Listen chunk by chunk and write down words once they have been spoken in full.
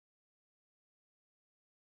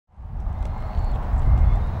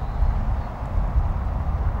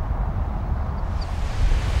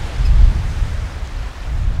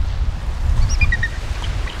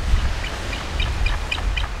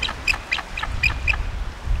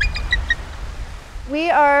We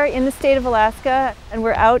are in the state of Alaska, and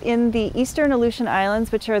we're out in the eastern Aleutian Islands,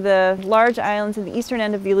 which are the large islands in the eastern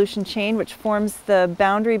end of the Aleutian chain, which forms the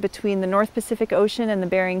boundary between the North Pacific Ocean and the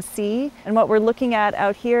Bering Sea. And what we're looking at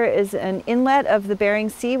out here is an inlet of the Bering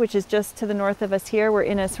Sea, which is just to the north of us here. We're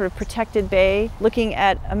in a sort of protected bay, looking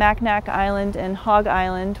at Amaknak Island and Hog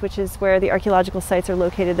Island, which is where the archaeological sites are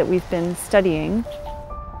located that we've been studying.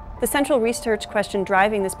 The central research question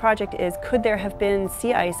driving this project is, could there have been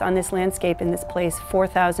sea ice on this landscape in this place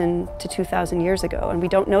 4,000 to 2,000 years ago? And we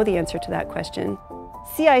don't know the answer to that question.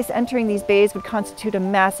 Sea ice entering these bays would constitute a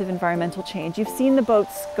massive environmental change. You've seen the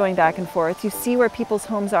boats going back and forth. You see where people's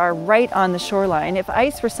homes are right on the shoreline. If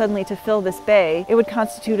ice were suddenly to fill this bay, it would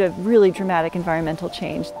constitute a really dramatic environmental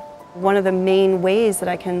change. One of the main ways that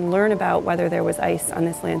I can learn about whether there was ice on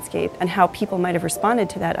this landscape and how people might have responded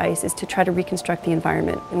to that ice is to try to reconstruct the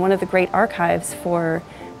environment. And one of the great archives for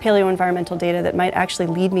paleoenvironmental data that might actually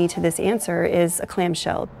lead me to this answer is a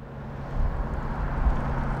clamshell.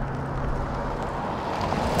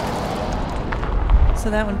 So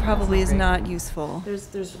that one probably is not useful.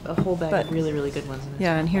 There's a whole bag of really, really good ones in this.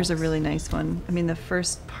 Yeah, and here's a really nice one. I mean, the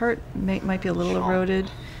first part might be a little eroded,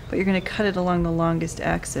 but you're going to cut it along the longest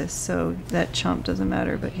axis, so that chomp doesn't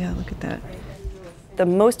matter. But yeah, look at that. The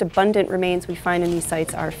most abundant remains we find in these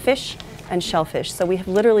sites are fish and shellfish. So we have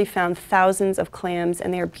literally found thousands of clams,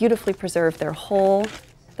 and they are beautifully preserved. They're whole.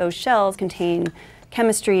 Those shells contain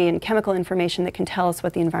chemistry and chemical information that can tell us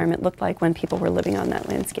what the environment looked like when people were living on that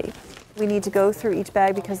landscape. We need to go through each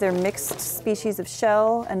bag because they're mixed species of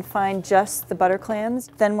shell and find just the butter clams.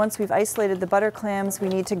 Then once we've isolated the butter clams, we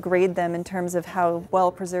need to grade them in terms of how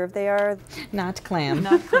well preserved they are. Not clam.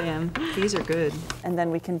 Not clam. These are good. And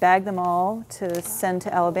then we can bag them all to send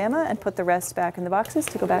to Alabama and put the rest back in the boxes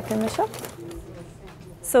to go back in the shelf.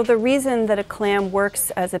 So the reason that a clam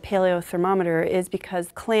works as a paleothermometer is because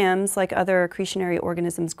clams, like other accretionary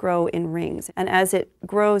organisms, grow in rings. And as it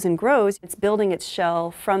grows and grows, it's building its shell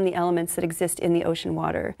from the elements that exist in the ocean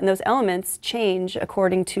water. And those elements change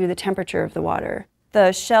according to the temperature of the water.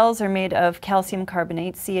 The shells are made of calcium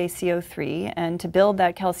carbonate, CaCO3, and to build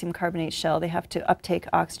that calcium carbonate shell, they have to uptake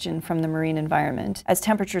oxygen from the marine environment. As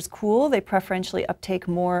temperatures cool, they preferentially uptake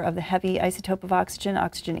more of the heavy isotope of oxygen,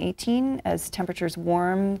 oxygen 18. As temperatures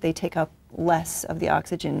warm, they take up less of the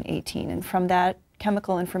oxygen 18. And from that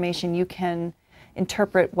chemical information, you can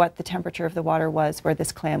interpret what the temperature of the water was where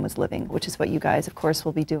this clam was living, which is what you guys, of course,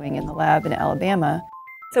 will be doing in the lab in Alabama.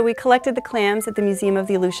 So we collected the clams at the Museum of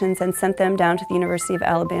the Aleutians and sent them down to the University of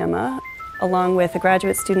Alabama, along with a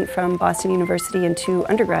graduate student from Boston University and 2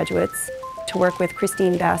 undergraduates, to work with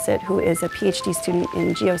Christine Bassett, who is a PhD student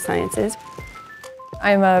in geosciences.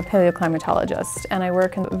 I'm a paleoclimatologist, and I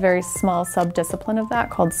work in a very small subdiscipline of that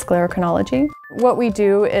called sclerochronology. What we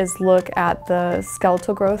do is look at the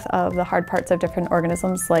skeletal growth of the hard parts of different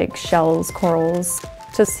organisms like shells, corals,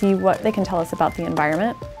 to see what they can tell us about the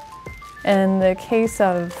environment. In the case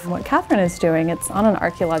of what Catherine is doing, it's on an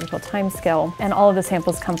archaeological timescale, and all of the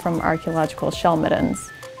samples come from archaeological shell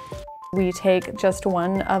middens. We take just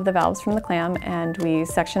one of the valves from the clam and we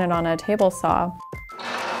section it on a table saw.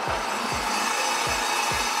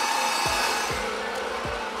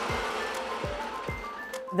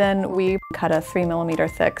 Then we cut a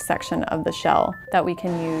 3mm thick section of the shell that we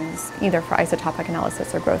can use either for isotopic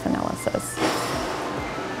analysis or growth analysis.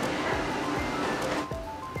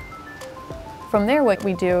 From there, what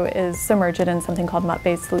we do is submerge it in something called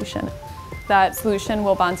mud-based solution. That solution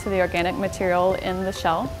will bond to the organic material in the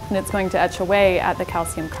shell, and it's going to etch away at the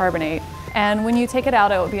calcium carbonate. And when you take it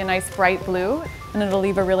out, it will be a nice bright blue, and it'll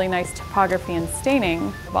leave a really nice topography and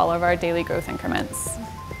staining of all of our daily growth increments.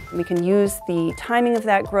 We can use the timing of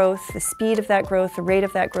that growth, the speed of that growth, the rate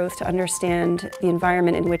of that growth to understand the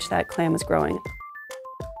environment in which that clam was growing.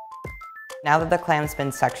 Now that the clam's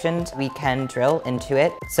been sectioned, we can drill into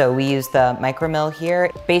it. So we use the micromill here.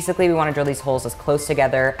 Basically, we want to drill these holes as close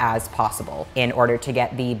together as possible in order to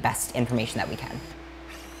get the best information that we can.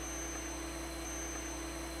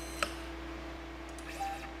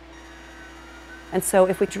 And so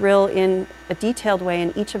if we drill in a detailed way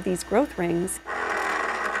in each of these growth rings,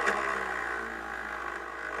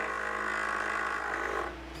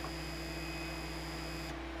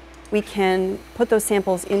 we can put those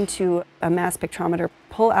samples into a mass spectrometer,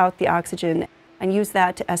 pull out the oxygen, and use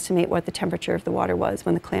that to estimate what the temperature of the water was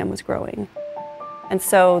when the clam was growing. And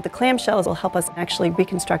so the clamshells will help us actually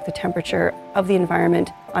reconstruct the temperature of the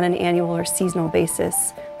environment on an annual or seasonal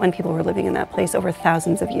basis when people were living in that place over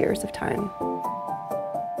thousands of years of time.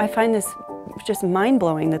 I find this just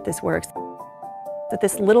mind-blowing that this works. That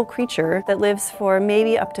this little creature that lives for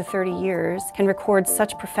maybe up to 30 years can record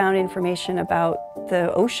such profound information about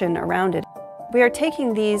the ocean around it. We are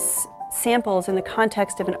taking these samples in the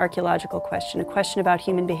context of an archaeological question, a question about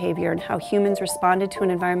human behavior and how humans responded to an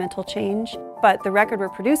environmental change. But the record we're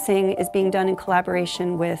producing is being done in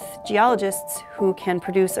collaboration with geologists who can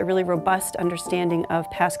produce a really robust understanding of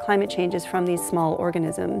past climate changes from these small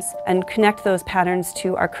organisms and connect those patterns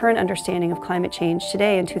to our current understanding of climate change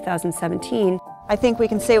today in 2017. I think we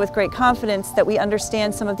can say with great confidence that we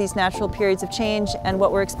understand some of these natural periods of change, and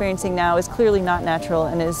what we're experiencing now is clearly not natural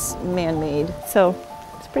and is man-made. So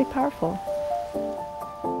it's pretty powerful.